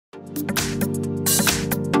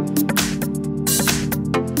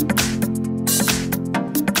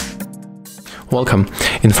Welcome.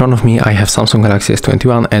 In front of me I have Samsung Galaxy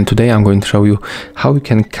S21, and today I'm going to show you how you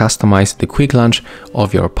can customize the quick launch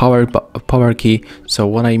of your power key. So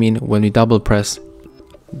what I mean, when we double press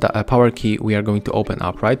the power key, we are going to open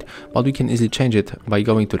up, right? But we can easily change it by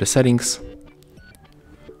going to the settings,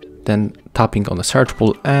 then tapping on the search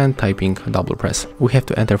pool and typing double press. We have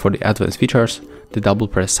to enter for the advanced features the double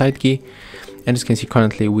press side key, and as you can see,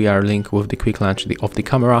 currently we are linked with the quick launch of the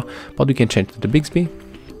camera, but we can change to the Bixby.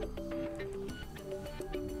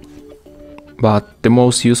 But the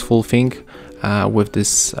most useful thing with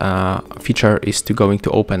this feature is to going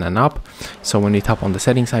to open an app. So when we tap on the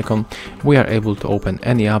settings icon, we are able to open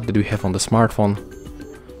any app that we have on the smartphone.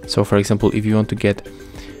 So for example, if you want to get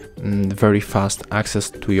very fast access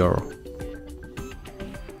to your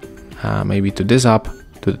maybe to this app,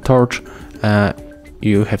 to the torch,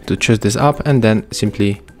 you have to choose this app and then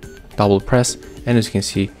simply double press, and as you can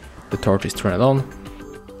see, the torch is turned on.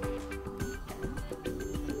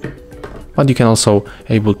 But you can also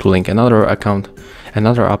able to link another account,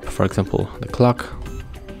 another app, for example the clock,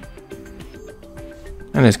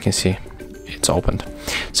 and as you can see, it's opened.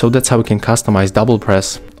 So that's how we can customize double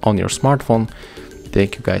press on your smartphone.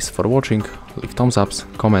 Thank you guys for watching. Leave thumbs ups,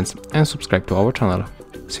 comments and subscribe to our channel.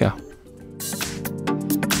 See ya.